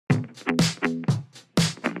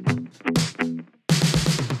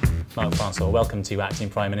Mark Francois, welcome to Acting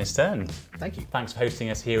Prime Minister, and thank you. Thanks for hosting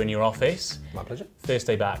us here in your office. My pleasure. First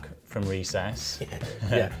day back from recess.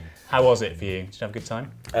 Yeah. How was it for you? Did you have a good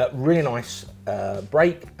time? Really nice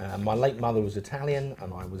break. My late mother was Italian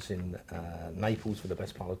and I was in Naples for the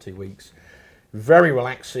best part of 2 weeks. Very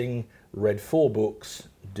relaxing, read 4 books,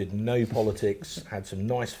 did no politics, had some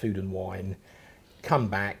nice food and wine, come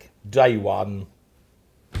back, day one,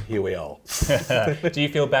 here we are. Do you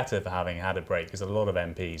feel better for having had a break? Because a lot of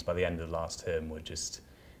MPs by the end of the last term were just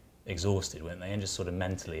exhausted, weren't they? And just sort of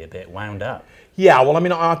mentally a bit wound up. Yeah, well, I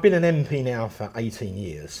mean, I've been an MP now for 18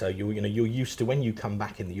 years, so you're used to when you come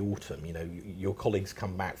back in the autumn, your colleagues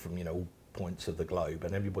come back from, all points of the globe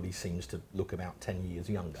and everybody seems to look about 10 years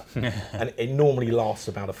younger. And it normally lasts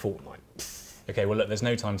about a fortnight. Okay, well look, there's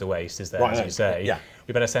no time to waste, is there, right, as you say? Yeah.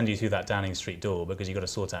 We better send you through that Downing Street door because you've got to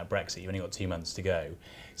sort out Brexit. You've only got 2 months to go.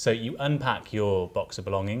 So you unpack your box of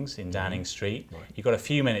belongings in Downing Street. Right. You've got a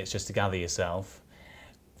few minutes just to gather yourself.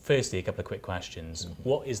 Firstly, a couple of quick questions.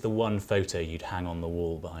 What is the one photo you'd hang on the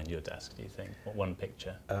wall behind your desk, do you think? What one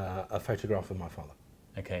picture? A photograph of my father.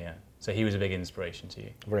 Okay, yeah. So he was a big inspiration to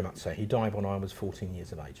you? Very much so. He died when I was 14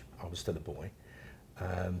 years of age. I was still a boy.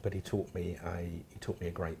 But he taught me a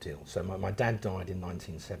great deal. So my dad died in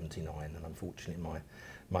 1979, and unfortunately my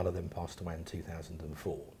mother then passed away in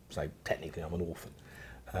 2004. So technically I'm an orphan.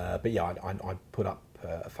 But yeah, I put up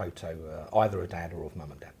a photo either of Dad or of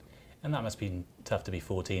Mum and Dad. And that must be tough to be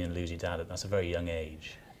 14 and lose your dad. That's a very young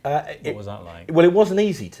age. What was that like? Well, it wasn't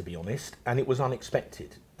easy, to be honest, and it was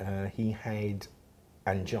unexpected. He had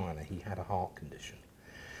angina. He had a heart condition.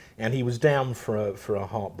 And he was down for a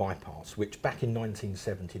heart bypass, which back in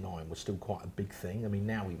 1979 was still quite a big thing. I mean,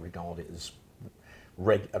 now we regard it as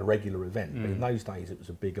a regular event, but in those days it was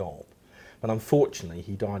a big op. But unfortunately,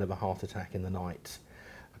 he died of a heart attack in the night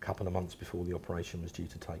a couple of months before the operation was due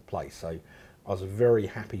to take place. So I was a very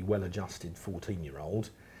happy, well-adjusted 14-year-old.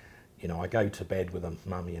 I go to bed with a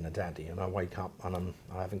mummy and a daddy, and I wake up and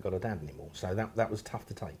I haven't got a dad anymore. So that was tough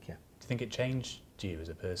to take, yeah. Do you think it changed you as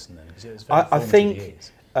a person then? Because it was very formative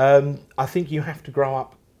years. I think you have to grow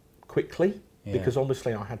up quickly, because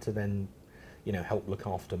obviously I had to then, help look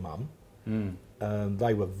after Mum.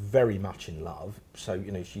 They were very much in love, so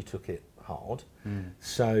she took it hard.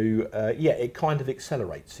 So yeah, it kind of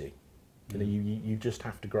accelerates you. You just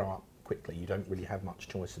have to grow up quickly. You don't really have much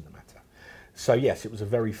choice in the matter. So yes, it was a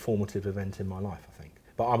very formative event in my life, I think.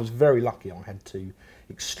 But I was very lucky. I had 2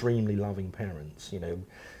 extremely loving parents.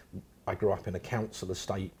 I grew up in a council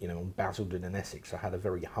estate, in Basildon in Essex. I had a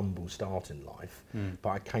very humble start in life, but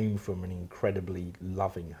I came from an incredibly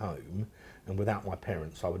loving home, and without my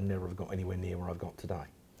parents, I would never have got anywhere near where I've got today.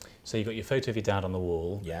 So you've got your photo of your dad on the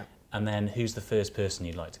wall, yeah. And then who's the first person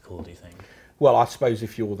you'd like to call, do you think? Well, I suppose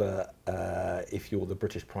if you're the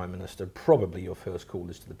British Prime Minister, probably your first call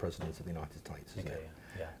is to the President of the United States, isn't it?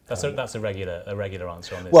 Yeah. That's a regular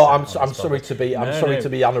answer on this. Well, I'm sorry to be to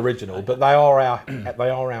be unoriginal, but they are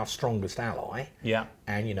our strongest ally. Yeah.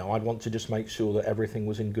 And I'd want to just make sure that everything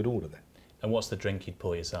was in good order then. And what's the drink you'd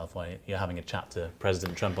pour yourself while you're having a chat to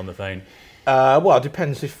President Trump on the phone? Well, it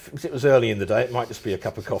depends. If it was early in the day, it might just be a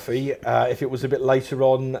cup of coffee. If it was a bit later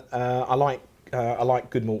on, I like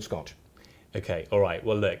good malt scotch. Okay, all right.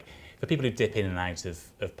 Well, look, for people who dip in and out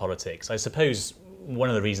of politics, I suppose one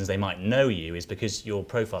of the reasons they might know you is because your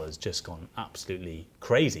profile has just gone absolutely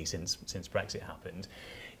crazy since Brexit happened.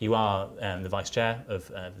 You are the Vice Chair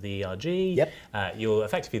of the ERG. Yep. You're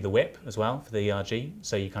effectively the whip as well for the ERG.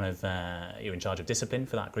 So you you're in charge of discipline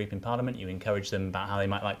for that group in Parliament. You encourage them about how they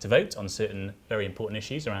might like to vote on certain very important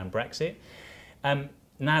issues around Brexit.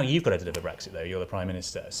 Now you've got to deliver Brexit, though. You're the Prime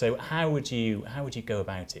Minister. So how would you go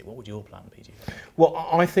about it? What would your plan be, do you think? Well,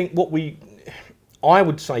 I think I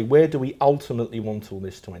would say, where do we ultimately want all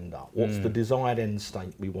this to end up? What's the desired end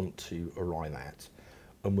state we want to arrive at,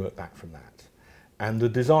 and work back from that? And the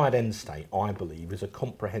desired end state, I believe, is a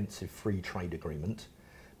comprehensive free trade agreement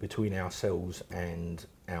between ourselves and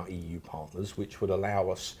our EU partners, which would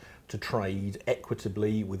allow us to trade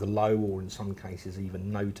equitably with low, or in some cases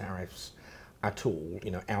even no tariffs at all,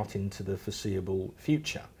 out into the foreseeable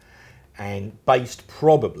future, and based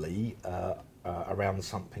probably around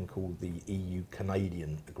something called the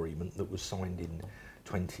EU-Canadian agreement that was signed in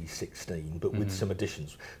 2016, but with some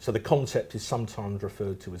additions. So the concept is sometimes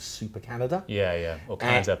referred to as Super Canada. Yeah, or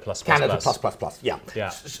Canada plus. Canada plus, yeah.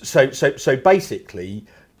 So basically,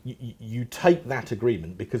 you take that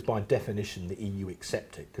agreement, because by definition the EU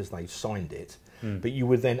accept it because they've signed it, but you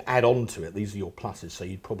would then add on to it, these are your pluses, so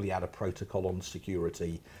you'd probably add a protocol on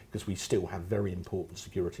security, because we still have very important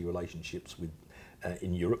security relationships with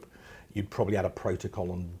in Europe. You'd probably add a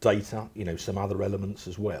protocol on data, you know, some other elements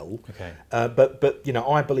as well. Okay. But you know,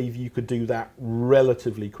 I believe you could do that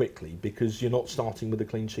relatively quickly because you're not starting with a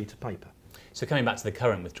clean sheet of paper. So coming back to the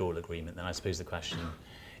current withdrawal agreement, then I suppose the question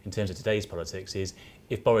in terms of today's politics is,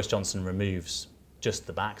 if Boris Johnson removes just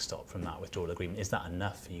the backstop from that withdrawal agreement, is that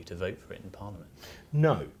enough for you to vote for it in Parliament?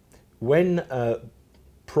 No. When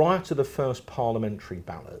prior to the first parliamentary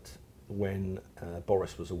ballot, when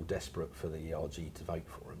Boris was all desperate for the ERG to vote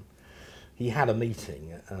for him, he had a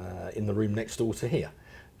meeting in the room next door to here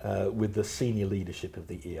with the senior leadership of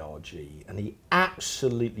the ERG, and he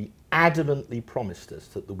absolutely adamantly promised us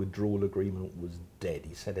that the withdrawal agreement was dead.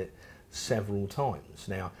 He said it several times.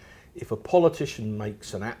 Now, if a politician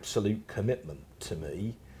makes an absolute commitment to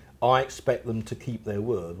me, I expect them to keep their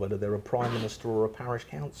word, whether they're a Prime Minister or a parish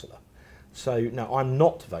councillor. So, no, I'm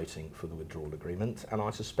not voting for the withdrawal agreement, and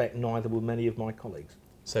I suspect neither will many of my colleagues.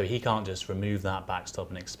 So he can't just remove that backstop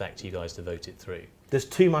and expect you guys to vote it through? There's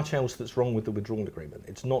too much else that's wrong with the withdrawal agreement.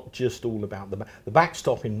 It's not just all about the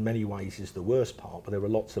backstop. In many ways is the worst part, but there are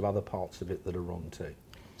lots of other parts of it that are wrong too.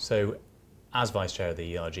 So, as Vice Chair of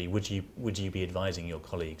the ERG, would you be advising your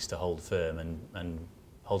colleagues to hold firm and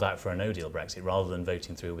hold out for a no-deal Brexit rather than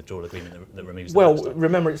voting through a withdrawal agreement that removes the backstop? Well,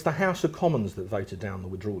 remember, it's the House of Commons that voted down the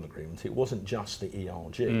withdrawal agreement. It wasn't just the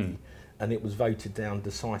ERG, and it was voted down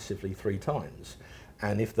decisively 3 times.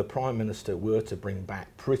 And if the Prime Minister were to bring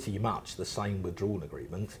back pretty much the same withdrawal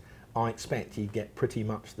agreement, I expect he'd get pretty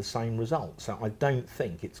much the same result. So I don't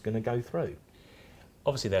think it's going to go through.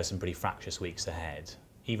 Obviously, there are some pretty fractious weeks ahead.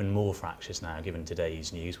 Even more fractious now, given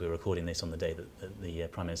today's news. We're recording this on the day that the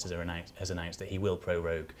Prime Minister has announced that he will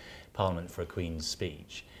prorogue Parliament for a Queen's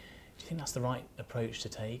speech. Do you think that's the right approach to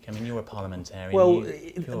take? I mean, you're a parliamentarian. Well,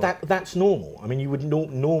 that's normal. I mean, you would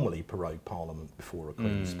normally prorogue Parliament before a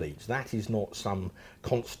Queen's speech. That is not some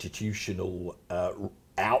constitutional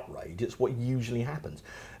outrage. It's what usually happens.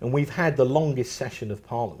 And we've had the longest session of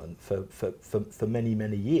Parliament for many,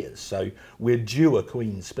 many years. So we're due a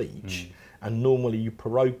Queen's speech. And normally you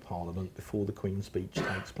prorogue Parliament before the Queen's speech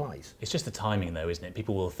takes place. It's just the timing though, isn't it?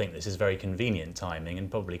 People will think this is very convenient timing and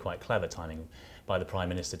probably quite clever timing by the Prime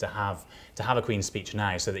Minister to have a Queen's speech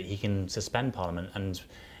now so that he can suspend Parliament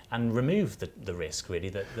and remove the risk really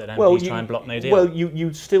that MPs try and block no deal. Well,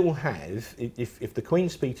 you still have, if the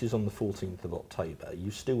Queen's speech is on the 14th of October, you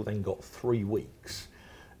still then got 3 weeks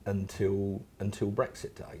until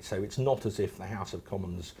Brexit Day. So it's not as if the House of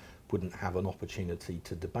Commons wouldn't have an opportunity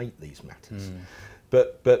to debate these matters.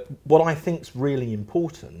 But what I think is really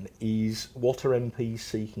important is what are MPs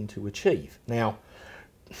seeking to achieve. Now,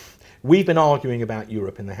 we've been arguing about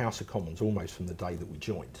Europe in the House of Commons almost from the day that we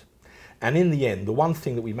joined. And in the end, the one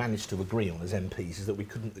thing that we managed to agree on as MPs is that we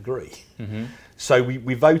couldn't agree. So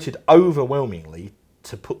we voted overwhelmingly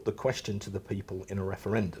to put the question to the people in a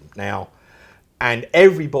referendum. Now, and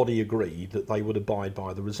everybody agreed that they would abide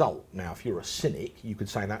by the result. Now, if you're a cynic, you could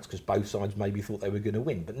say that's because both sides maybe thought they were going to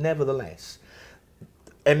win. But nevertheless,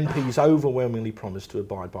 MPs overwhelmingly promised to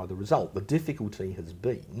abide by the result. The difficulty has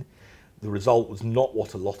been the result was not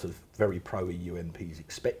what a lot of very pro-EU MPs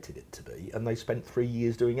expected it to be, and they spent 3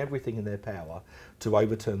 years doing everything in their power to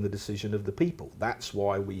overturn the decision of the people. That's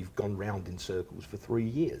why we've gone round in circles for 3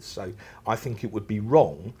 years. So I think it would be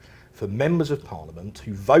wrong for members of Parliament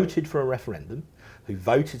who voted for a referendum, who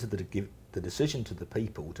voted to give the decision to the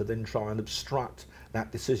people, to then try and obstruct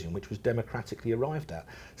that decision, which was democratically arrived at.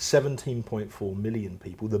 17.4 million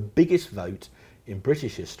people, the biggest vote in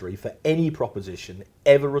British history for any proposition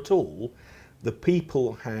ever at all. The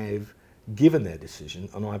people have given their decision,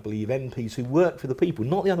 and I believe MPs who work for the people,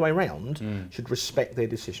 not the other way around, should respect their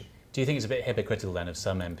decision. Do you think it's a bit hypocritical then of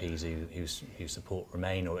some MPs who support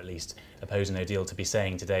Remain or at least oppose a no deal to be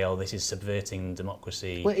saying today, oh, this is subverting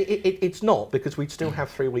democracy? Well, it's not, because we'd still have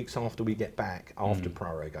 3 weeks after we get back, after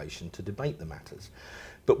prorogation, to debate the matters.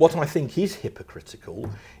 But what I think is hypocritical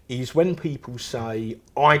is when people say,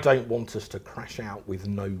 I don't want us to crash out with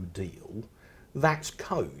no deal, that's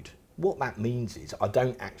code. What that means is I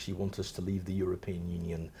don't actually want us to leave the European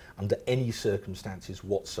Union under any circumstances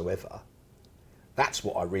whatsoever. That's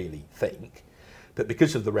what I really think. But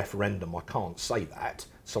because of the referendum, I can't say that.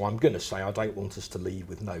 So I'm going to say I don't want us to leave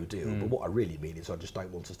with no deal. But what I really mean is I just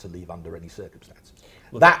don't want us to leave under any circumstances.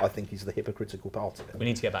 Well, that, I think, is the hypocritical part of it. We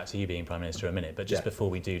need to get back to you being Prime Minister in a minute. But just before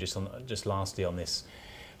we do, just lastly on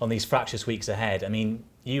these fractious weeks ahead, I mean,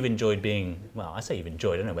 you've enjoyed being, well, I say you've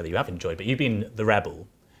enjoyed, I don't know whether you have enjoyed, but you've been the rebel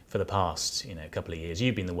for the past couple of years.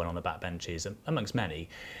 You've been the one on the backbenches, amongst many,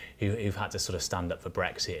 who've had to sort of stand up for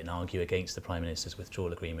Brexit and argue against the Prime Minister's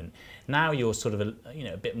withdrawal agreement. Now you're sort of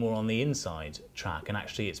a bit more on the inside track, and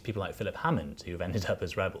actually it's people like Philip Hammond who've ended up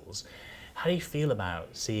as rebels. How do you feel about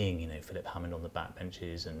seeing, Philip Hammond on the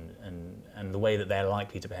backbenches and the way that they're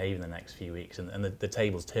likely to behave in the next few weeks and the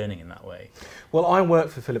tables turning in that way? Well, I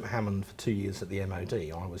worked for Philip Hammond for 2 years at the MOD.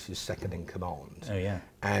 I was his second in command. Oh, yeah.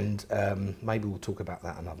 And maybe we'll talk about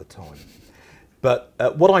that another time. But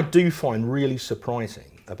what I do find really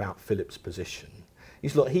surprising about Philip's position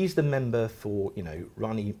is, look, he's the member for,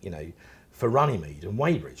 for Runnymede and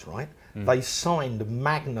Weybridge, right? They signed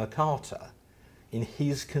Magna Carta in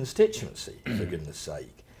his constituency, for goodness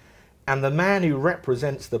sake. And the man who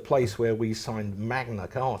represents the place where we signed Magna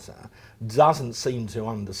Carta doesn't seem to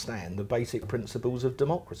understand the basic principles of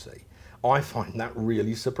democracy. I find that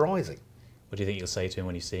really surprising. What do you think you'll say to him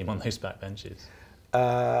when you see him on those backbenches?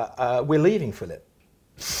 We're leaving, Philip.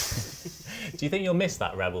 Do you think you'll miss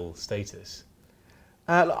that rebel status?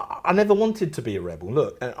 I never wanted to be a rebel.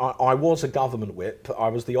 Look, I was a government whip. I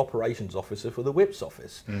was the operations officer for the whip's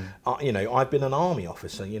office. I've been an army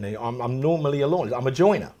officer. I'm normally a loyalist. I'm a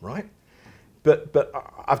joiner, right? But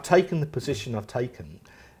I've taken the position I've taken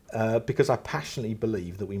because I passionately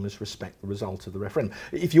believe that we must respect the result of the referendum.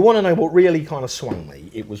 If you want to know what really kind of swung me,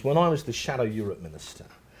 it was when I was the Shadow Europe Minister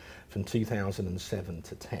from 2007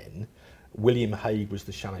 to 10. William Hague was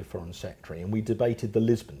the Shadow Foreign Secretary, and we debated the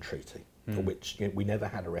Lisbon Treaty, for which we never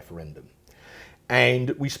had a referendum.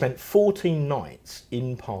 And we spent 14 nights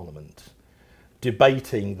in Parliament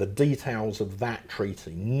debating the details of that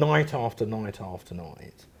treaty, night after night after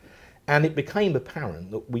night. And it became apparent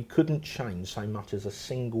that we couldn't change so much as a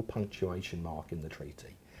single punctuation mark in the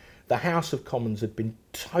treaty. The House of Commons had been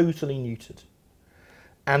totally neutered.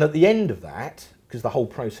 And at the end of that, because the whole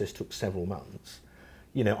process took several months,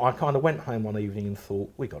 I kind of went home one evening and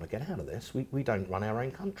thought, we've got to get out of this. We don't run our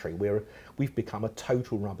own country. We've become a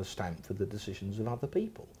total rubber stamp for the decisions of other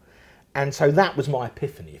people. And so that was my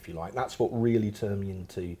epiphany, if you like. That's what really turned me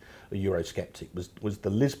into a Eurosceptic, was the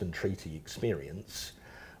Lisbon Treaty experience,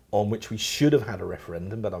 on which we should have had a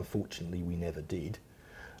referendum, but unfortunately we never did.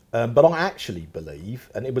 But I actually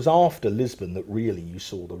believe, and it was after Lisbon that really you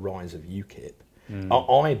saw the rise of UKIP,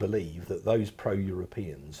 I believe that those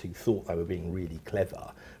pro-Europeans who thought they were being really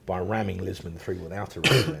clever by ramming Lisbon through without a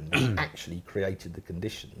referendum actually created the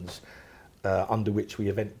conditions under which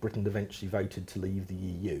Britain eventually voted to leave the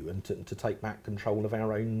EU and to take back control of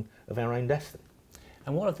our own destiny.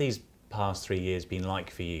 And what have these past 3 years been like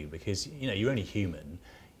for you? Because you're only human.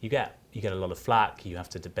 You get a lot of flack. You have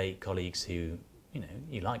to debate colleagues who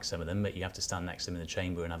you like some of them, but you have to stand next to them in the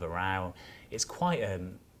chamber and have a row. It's quite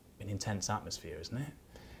an intense atmosphere, isn't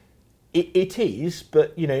it? It is,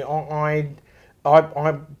 but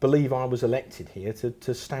I believe I was elected here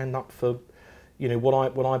to stand up for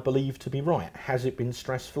what I believe to be right. Has it been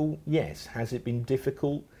stressful? Yes. Has it been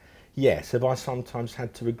difficult? Yes. Have I sometimes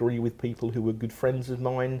had to agree with people who were good friends of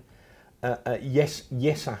mine? Yes,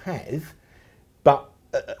 I have. But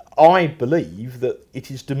I believe that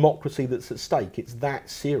it is democracy that's at stake. It's that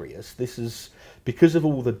serious. This is because of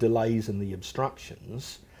all the delays and the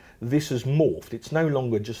obstructions. This has morphed. It's no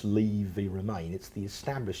longer just Leave v Remain. It's the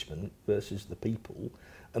establishment versus the people,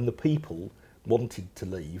 and the people wanted to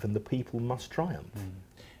leave, and the people must triumph.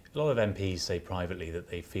 A lot of MPs say privately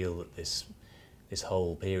that they feel that this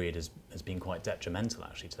whole period has been quite detrimental,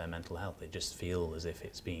 actually, to their mental health. They just feel as if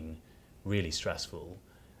it's been really stressful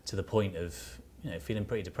to the point of feeling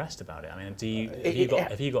pretty depressed about it. I mean,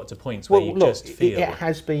 have you got to points where you just feel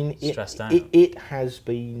stressed out? It has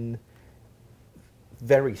been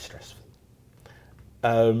very stressful.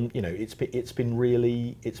 It's been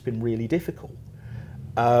really difficult.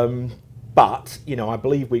 But I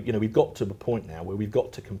believe we've got to a point now where we've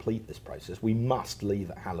got to complete this process. We must leave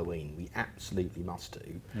at Halloween. We absolutely must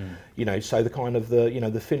do. So the kind of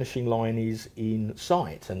the finishing line is in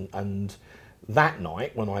sight, and that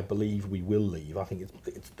night when I believe we will leave, I think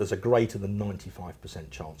there's a greater than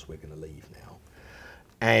 95% chance we're going to leave now.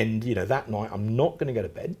 And that night I'm not going to go to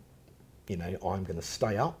bed. I'm going to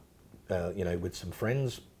stay up, with some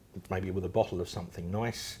friends, maybe with a bottle of something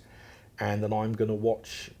nice, and then I'm going to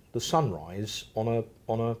watch the sunrise on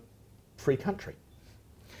a free country.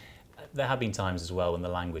 There have been times as well when the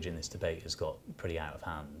language in this debate has got pretty out of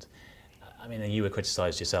hand. I mean, you were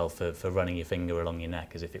criticised yourself for running your finger along your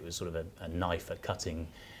neck as if it was sort of a knife, a cutting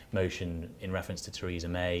motion in reference to Theresa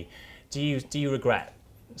May. Do you regret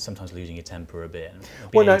sometimes losing your temper a bit?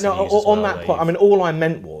 Well, no. On that point, I mean, all I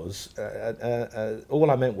meant was,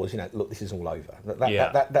 look, this is all over.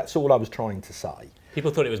 That's all I was trying to say. People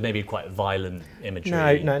thought it was maybe quite violent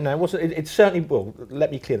imagery. No, it wasn't. It certainly, well, let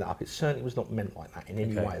me clear that up. It certainly was not meant like that in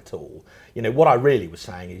any way at all. What I really was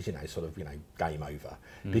saying is, game over.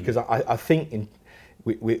 Because I think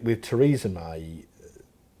with Theresa May,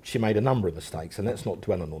 she made a number of mistakes, and let's not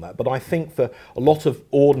dwell on all that. But I think for a lot of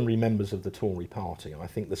ordinary members of the Tory party, I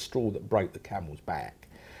think the straw that broke the camel's back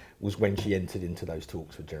was when she entered into those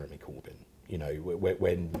talks with Jeremy Corbyn. You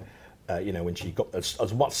know, when she got,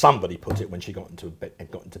 as what somebody put it, when she got into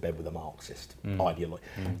bed with a Marxist ideology.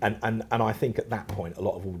 And I think at that point, a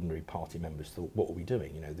lot of ordinary party members thought, what are we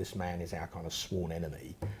doing? You know, this man is our kind of sworn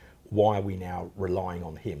enemy. Why are we now relying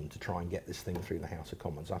on him to try and get this thing through the House of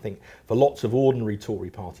Commons? I think for lots of ordinary Tory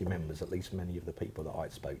party members, at least many of the people that I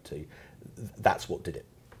spoke to, that's what did it.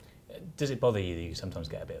 Does it bother you that you sometimes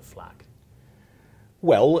get a bit of flack?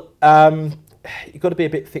 Well, you've got to be a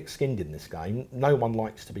bit thick-skinned in this game. No one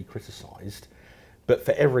likes to be criticised, but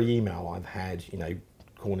for every email I've had, you know,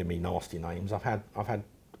 calling me nasty names, I've had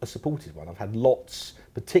a supported one. I've had lots,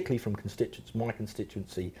 particularly from constituents. My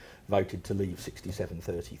constituency voted to leave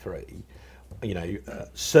 67-33. You know,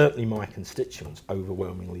 certainly my constituents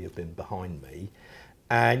overwhelmingly have been behind me,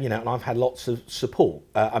 and you know, and I've had lots of support.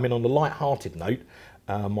 I mean, on a light-hearted note,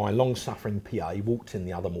 my long-suffering PA walked in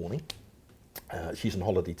the other morning. She's on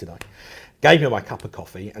holiday today. Gave me my cup of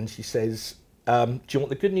coffee, and she says, "Do you want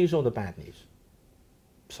the good news or the bad news?"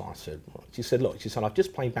 So I said, well, she said, look, she said, I've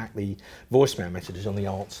just played back the voicemail messages on the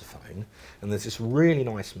answer phone, and there's this really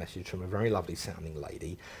nice message from a very lovely sounding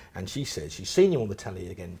lady, and she says she's seen you on the telly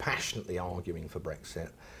again, passionately arguing for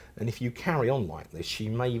Brexit, and if you carry on like this, she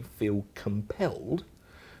may feel compelled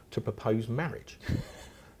to propose marriage.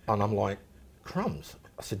 And I'm like, crumbs.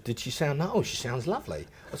 I said, did she sound, no, she sounds lovely.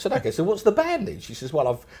 I said, okay, so what's the bad news? She says,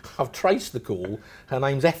 well, I've traced the call, her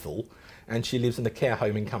name's Ethel, and she lives in a care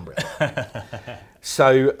home in Cumbria.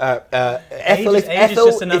 So, Ethel,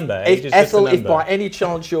 if by any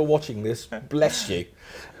chance you're watching this, bless you.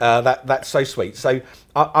 That's so sweet. So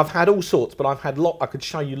I've had all sorts, but I've had I could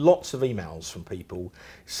show you lots of emails from people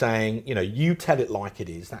saying, you know, you tell it like it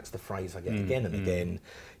is. That's the phrase I get again and again.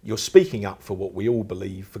 You're speaking up for what we all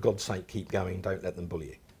believe. For God's sake, keep going. Don't let them bully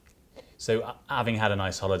you. So having had a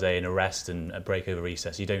nice holiday and a rest and a break over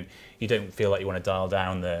recess, you don't feel like you want to dial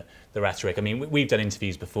down the rhetoric. I mean, we've done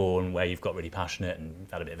interviews before and where you've got really passionate and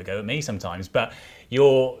had a bit of a go at me sometimes, but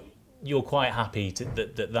you're quite happy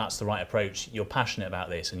that's the right approach. You're passionate about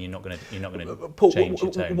this, and you're not going to change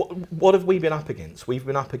your tone. What have we been up against? We've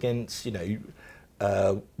been up against, you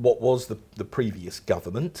know, what was the previous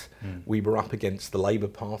government. We were up against the Labour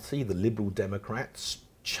Party, the Liberal Democrats,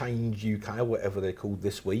 Change UK, or whatever they're called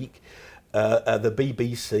this week, the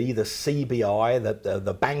BBC, the CBI,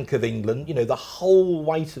 the Bank of England, you know, the whole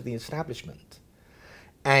weight of the establishment.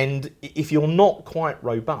 And if you're not quite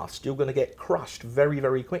robust, you're going to get crushed very,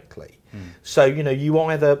 very quickly. So, you know, you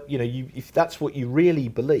either, you know, if that's what you really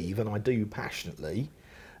believe, and I do passionately,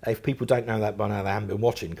 if people don't know that by now, they haven't been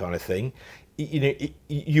watching kind of thing, you know,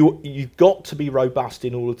 you've got to be robust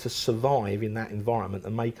in order to survive in that environment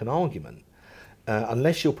and make an argument.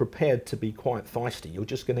 Unless you're prepared to be quite feisty, you're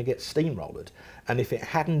just going to get steamrolled. And if it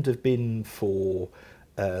hadn't have been for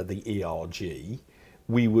the ERG,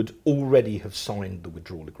 we would already have signed the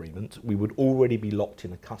withdrawal agreement. We would already be locked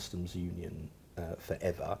in a customs union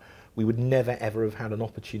forever. We would never ever have had an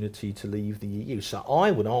opportunity to leave the EU. So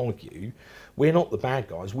I would argue we're not the bad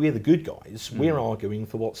guys, we're the good guys. We're arguing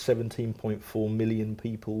for what 17.4 million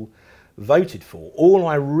people voted for. All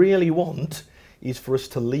I really want is for us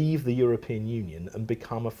to leave the European Union and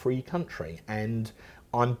become a free country. And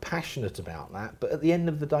I'm passionate about that, but at the end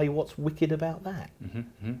of the day, what's wicked about that?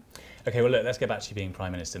 Okay, well, look, let's get back to you being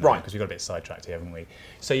Prime Minister now, right? Because we've got a bit sidetracked here, haven't we?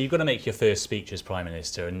 So you've got to make your first speech as Prime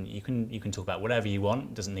Minister, and you can talk about whatever you want.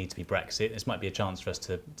 It doesn't need to be Brexit. This might be a chance for us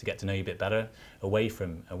to get to know you a bit better, away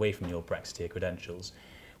from your Brexiteer credentials.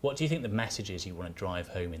 What do you think the message is you want to drive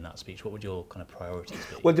home in that speech? What would your kind of priorities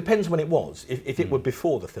be? Well, it depends when it was. If it were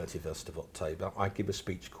before the 31st of October, I'd give a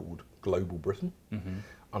speech called Global Britain,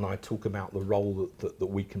 and I'd talk about the role that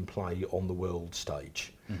we can play on the world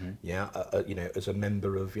stage. Yeah, you know, as a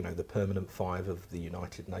member of, you know, the Permanent Five of the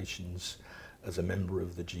United Nations, as a member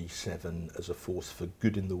of the G7, as a force for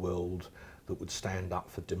good in the world that would stand up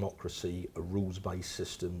for democracy, a rules-based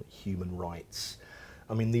system, human rights.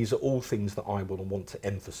 I mean, these are all things that I would want to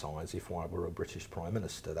emphasise if I were a British Prime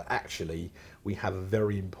Minister, that actually we have a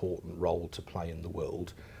very important role to play in the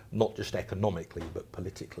world, not just economically, but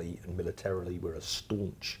politically and militarily. We're a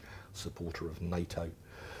staunch supporter of NATO.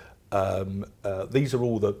 These are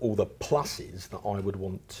all the pluses that I would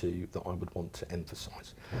want to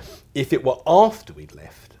emphasise. If it were after we'd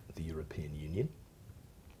left the European Union,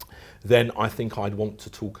 then I think I'd want to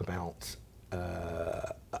talk about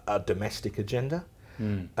a domestic agenda.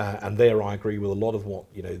 And there I agree with a lot of what,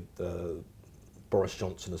 you know, Boris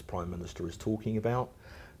Johnson as Prime Minister is talking about.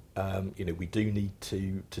 You know, we do need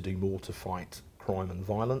to do more to fight crime and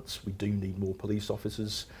violence. We do need more police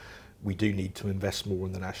officers. We do need to invest more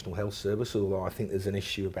in the National Health Service, although I think there's an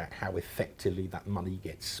issue about how effectively that money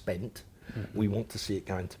gets spent. We want to see it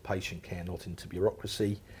go into patient care, not into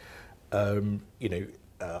bureaucracy. I'm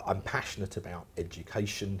passionate about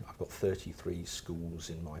education. I've got 33 schools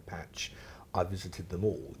in my patch. I visited them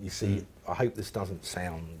all. You see, I hope this doesn't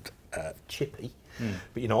sound chippy,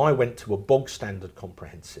 but I went to a bog standard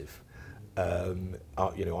comprehensive. I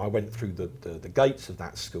went through the gates of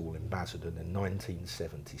that school in Basildon in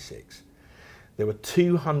 1976. There were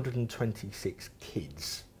 226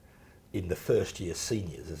 kids in the first year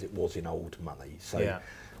seniors, as it was in old money. So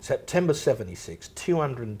September 76,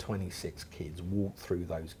 226 kids walked through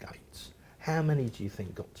those gates. How many do you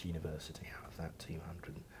think got to university out of that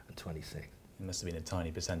 226? It must have been a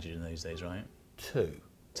tiny percentage in those days, right?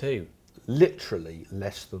 Two. Literally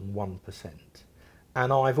less than 1%.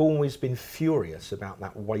 And I've always been furious about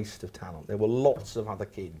that waste of talent. There were lots of other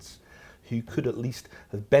kids who could at least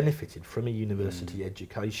have benefited from a university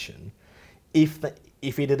education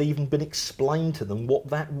if it had even been explained to them what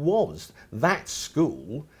that was. That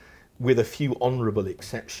school, with a few honourable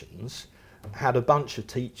exceptions, had a bunch of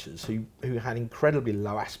teachers who had incredibly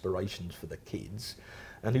low aspirations for the kids,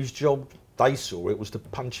 and whose job they saw it was to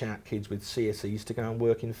punch out kids with CSEs to go and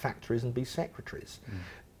work in factories and be secretaries.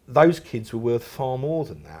 Those kids were worth far more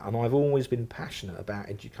than that, and I've always been passionate about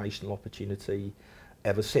educational opportunity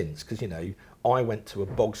ever since, because I went to a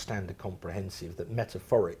bog standard comprehensive that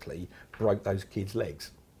metaphorically broke those kids' legs.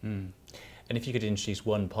 And if you could introduce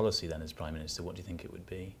one policy then as Prime Minister, what do you think it would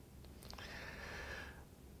be?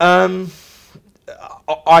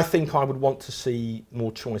 I think I would want to see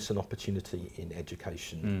more choice and opportunity in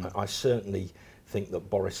education. I certainly think that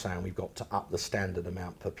Boris saying we've got to up the standard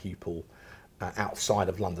amount per pupil outside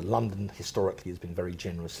of London. London historically has been very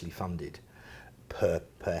generously funded per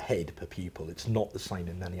head, per pupil. It's not the same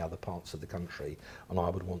in many other parts of the country, and I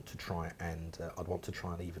would want to try and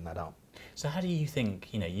even that up. So how do you think,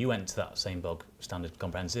 you went to that same bog standard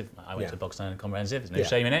comprehensive, I went to bog standard comprehensive, there's no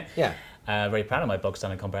shame in it. Very proud of my bog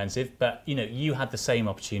standard comprehensive, but you had the same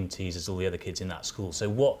opportunities as all the other kids in that school. So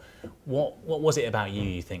what was it about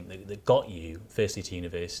you think that got you firstly to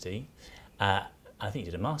university? I think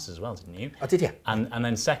you did a master's as well, didn't you? I did, yeah. And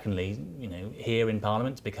then secondly, here in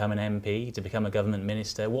Parliament to become an MP, to become a government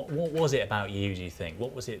minister. What was it about you, do you think?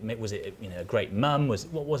 What was it? Was it a great mum? What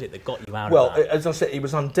was it that got you out of that? Well, as I said, it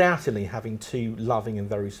was undoubtedly having two loving and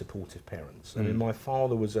very supportive parents. I mean, my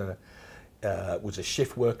father was a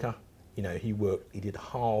shift worker. He did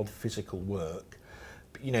hard physical work.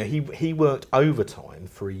 But, he worked overtime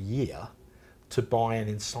for a year to buy an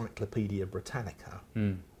Encyclopedia Britannica.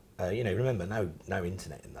 Remember, no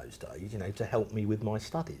internet in those days, to help me with my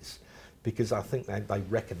studies, because I think they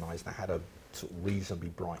recognised I had a sort of reasonably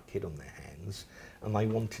bright kid on their hands, and they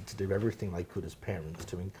wanted to do everything they could as parents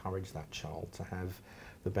to encourage that child to have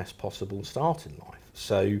the best possible start in life.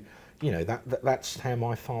 So, that's how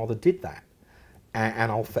my father did that,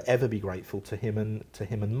 and I'll forever be grateful to him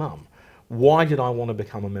and Mum. Why did I want to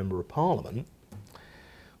become a Member of Parliament?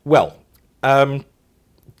 Well,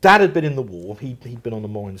 Dad had been in the war. He'd been on a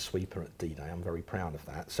minesweeper at D-Day. I'm very proud of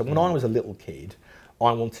that. So when I was a little kid,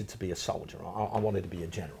 I wanted to be a soldier. I wanted to be a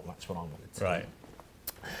general. That's what I wanted to do.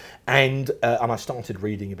 And I started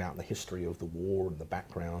reading about the history of the war and the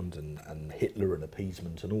background and Hitler and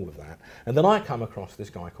appeasement and all of that. And then I come across this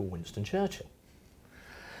guy called Winston Churchill,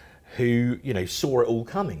 who saw it all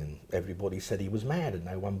coming, and everybody said he was mad and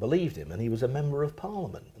no one believed him, and he was a Member of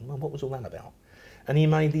Parliament. And what was all that about? And he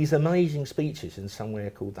made these amazing speeches in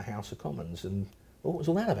somewhere called the House of Commons, and what was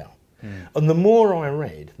all that about? And the more I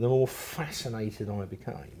read, the more fascinated I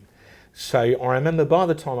became. So I remember by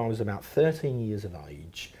the time I was about 13 years of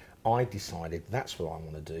age, I decided that's what I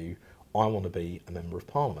want to do. I want to be a Member of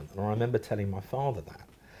Parliament. And I remember telling my father that.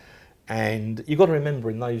 And you've got to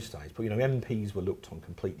remember in those days, but MPs were looked on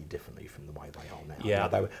completely differently from the way they are now.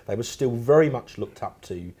 Yeah. They were still very much looked up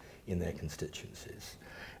to in their constituencies.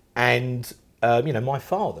 And my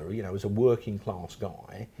father, as a working class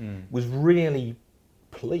guy, was really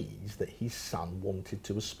pleased that his son wanted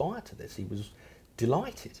to aspire to this. He was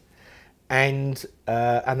delighted. And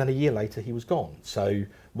then a year later he was gone. So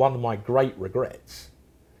one of my great regrets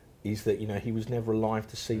is that he was never alive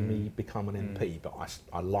to see me become an MP. But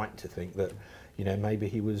I like to think that maybe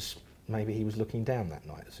he was looking down that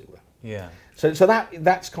night, as it were. Yeah. So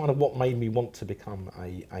that's kind of what made me want to become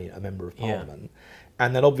a Member of Parliament.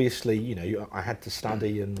 And then obviously, I had to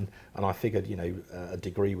study, and I figured, a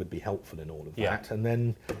degree would be helpful in all of that. And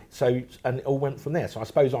then, and it all went from there. So I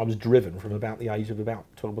suppose I was driven from about the age of about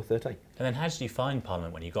 12 or 13. And then how did you find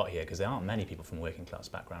Parliament when you got here? Because there aren't many people from working class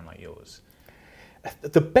background like yours.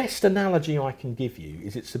 The best analogy I can give you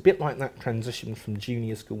is it's a bit like that transition from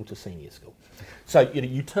junior school to senior school. So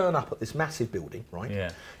you turn up at this massive building, right?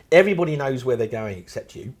 Yeah. Everybody knows where they're going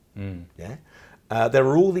except you. Yeah. There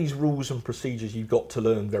are all these rules and procedures you've got to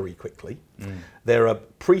learn very quickly. There are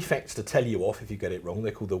prefects to tell you off if you get it wrong.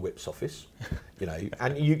 They're called the whip's office.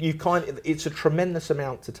 And it's a tremendous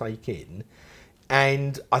amount to take in.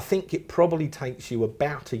 And I think it probably takes you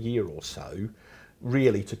about a year or so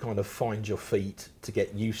really to kind of find your feet, to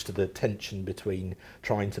get used to the tension between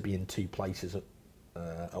trying to be in two places at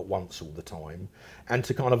once all the time, and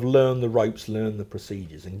to kind of learn the ropes, learn the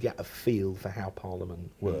procedures, and get a feel for how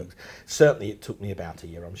Parliament works. Certainly it took me about a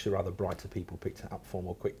year. I'm sure other brighter people picked it up far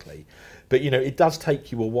more quickly. But, it does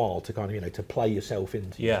take you a while to kind of, to play yourself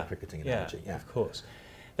into your cricketing analogy. Yeah, of course.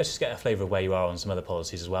 Let's just get a flavour of where you are on some other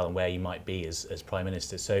policies as well, and where you might be as Prime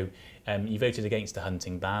Minister. So you voted against the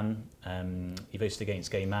hunting ban, you voted against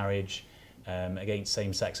gay marriage, against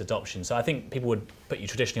same-sex adoption. So I think people would put you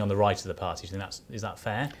traditionally on the right of the party. Do you think is that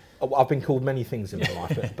fair? I've been called many things in my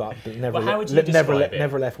life, but never, well, how would you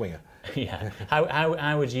never left-winger. Yeah.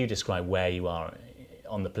 How would you describe where you are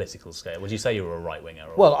on the political scale? Would you say you're a right-winger?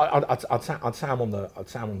 Or? Well, I'd say I'm on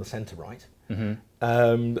the centre-right.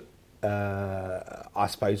 I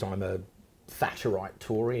suppose I'm a Thatcherite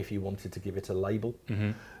Tory, if you wanted to give it a label.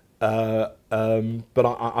 But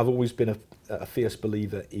I've always been a fierce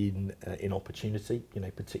believer in opportunity,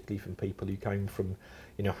 particularly from people who came from,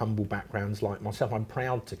 humble backgrounds like myself. I'm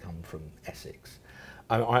proud to come from Essex.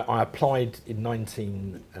 I applied in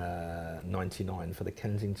 1999 for the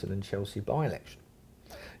Kensington and Chelsea by-election.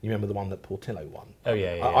 You remember the one that Portillo won? Oh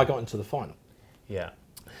yeah. I got into the final. Yeah.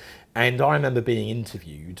 And I remember being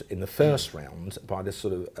interviewed in the first round by this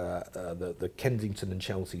sort of the Kensington and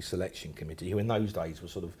Chelsea selection committee, who in those days were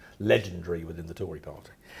sort of legendary within the Tory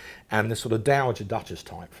party. And this sort of Dowager Duchess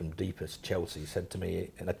type from deepest Chelsea said to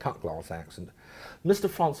me in a cut-glass accent, "Mr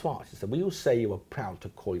Francois," she said, "will you say you are proud to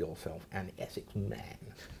call yourself an Essex man?"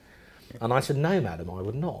 And I said, "No, madam, I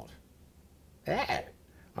would not." "Eh?"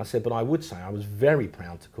 I said, "But I would say I was very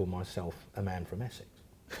proud to call myself a man from Essex."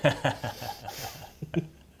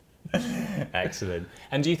 Excellent.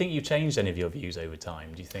 And do you think you've changed any of your views over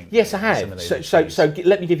time? Do you think? Yes, I have. So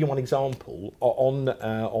let me give you one example on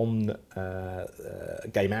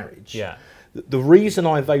gay marriage. Yeah. The reason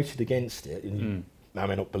I voted against it, and I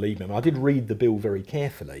may not believe me, I did read the bill very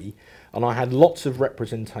carefully, and I had lots of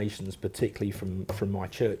representations, particularly from my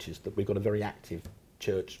churches, that we've got a very active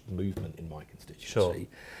church movement in my constituency. Sure.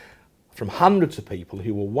 From hundreds of people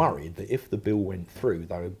who were worried that if the bill went through,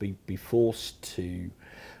 they would be forced to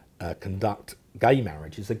conduct gay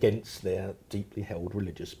marriages against their deeply held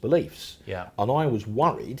religious beliefs. Yeah. And I was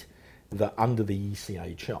worried that under the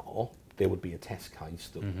ECHR there would be a test case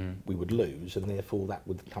that we would lose, and therefore that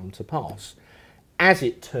would come to pass. As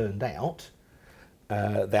it turned out,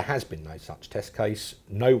 there has been no such test case.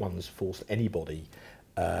 No one's forced anybody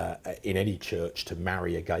in any church to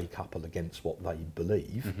marry a gay couple against what they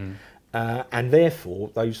believe. And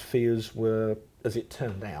therefore those fears were, as it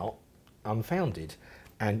turned out, unfounded.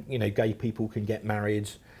 And gay people can get married,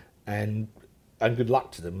 and good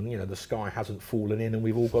luck to them. And the sky hasn't fallen in, and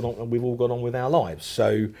we've all gone on with our lives.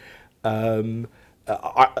 So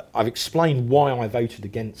I've explained why I voted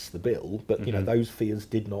against the bill, but those fears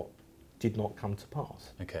did not come to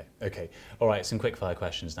pass. Okay. All right. Some quick fire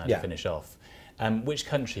questions now to finish off. Which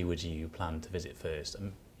country would you plan to visit first?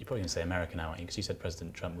 You're probably going to say America now, aren't you? Because you said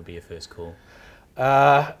President Trump would be your first call.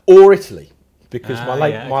 Or Italy. Because my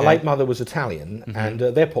late mother was Italian, and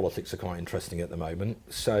their politics are quite interesting at the moment.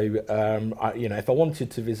 So, if I wanted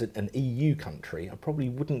to visit an EU country, I probably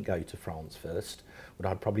wouldn't go to France first, but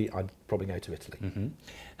I'd probably go to Italy.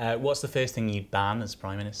 What's the first thing you'd ban as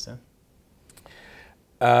Prime Minister?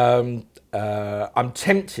 I'm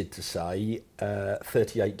tempted to say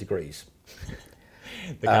 38 degrees.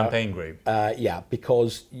 The campaign group? Yeah,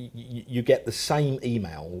 because you get the same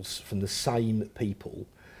emails from the same people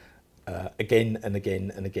again and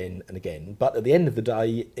again and again and again. But at the end of the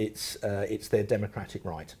day, it's their democratic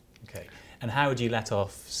right. Okay. And how would you let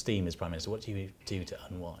off steam as Prime Minister? What do you do to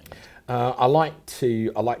unwind? I like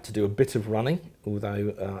to do a bit of running, although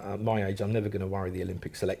at my age I'm never going to worry the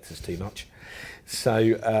Olympic selectors too much.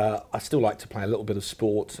 So I still like to play a little bit of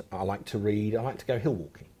sport. I like to read. I like to go hill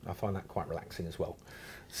walking. I find that quite relaxing as well.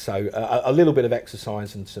 So a little bit of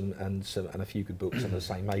exercise and a few good books, and the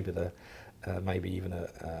same maybe even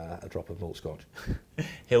a drop of malt scotch.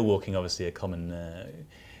 Hill walking, obviously a common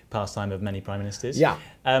pastime of many Prime Ministers. Yeah.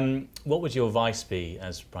 What would your vice be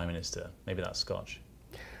as Prime Minister? Maybe that's scotch.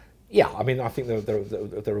 Yeah, I mean, I think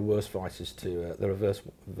there are worse vices to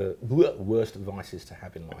worst vices to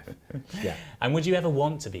have in life. Yeah. And would you ever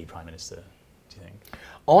want to be Prime Minister, do you think?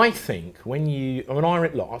 I think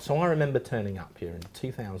I remember turning up here in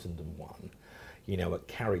 2001, you know, at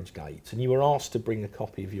Carriage Gate, and you were asked to bring a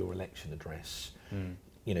copy of your election address,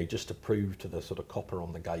 you know, just to prove to the sort of copper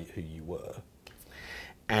on the gate who you were.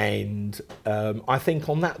 And I think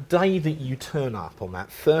on that day that you turn up, on that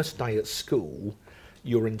first day at school,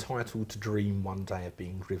 you're entitled to dream one day of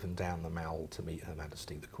being driven down the Mall to meet Her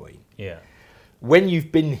Majesty the Queen. Yeah. When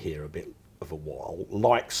you've been here a bit of a while,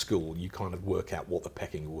 like school, you kind of work out what the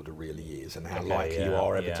pecking order really is and how likely you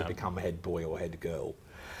are ever to become a head boy or head girl.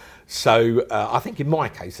 So I think in my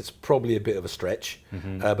case it's probably a bit of a stretch,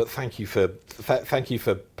 but thank you for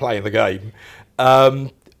playing the game.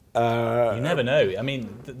 You never know. I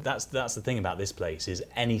mean, that's the thing about this place, is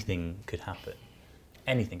anything could happen.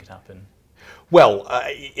 Anything could happen. Well,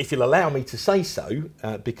 if you'll allow me to say so,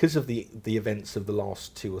 because of the events of the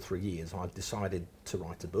last 2 or 3 years, I've decided to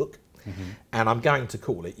write a book, and I'm going to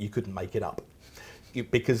call it "You Couldn't Make It Up,"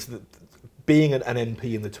 because being an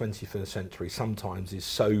MP in the 21st century sometimes is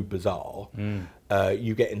so bizarre.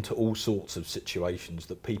 You get into all sorts of situations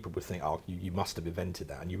that people would think, oh, you must have invented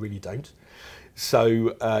that, and you really don't.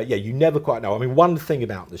 So, yeah, you never quite know. I mean, one thing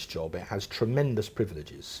about this job, it has tremendous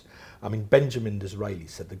privileges. I mean, Benjamin Disraeli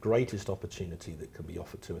said the greatest opportunity that can be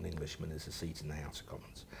offered to an Englishman is a seat in the House of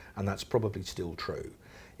Commons, and that's probably still true.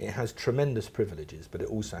 It has tremendous privileges, but it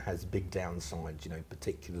also has big downsides, you know,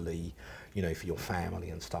 particularly, you know, for your family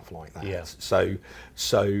and stuff like that. Yeah. So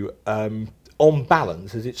on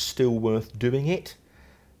balance, is it still worth doing it?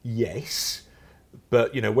 Yes.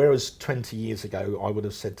 But, you know, whereas 20 years ago I would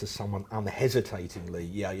have said to someone unhesitatingly,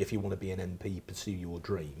 yeah, if you want to be an MP, pursue your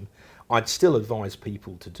dream, I'd still advise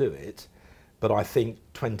people to do it. But I think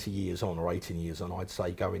 20 years on or 18 years on, I'd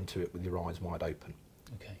say go into it with your eyes wide open.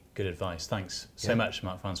 Okay, good advice. Thanks so much,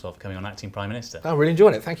 Mark Francois, for coming on Acting Prime Minister. I really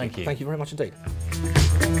enjoyed it. Thank you. Thank you. Thank you very much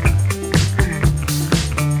indeed.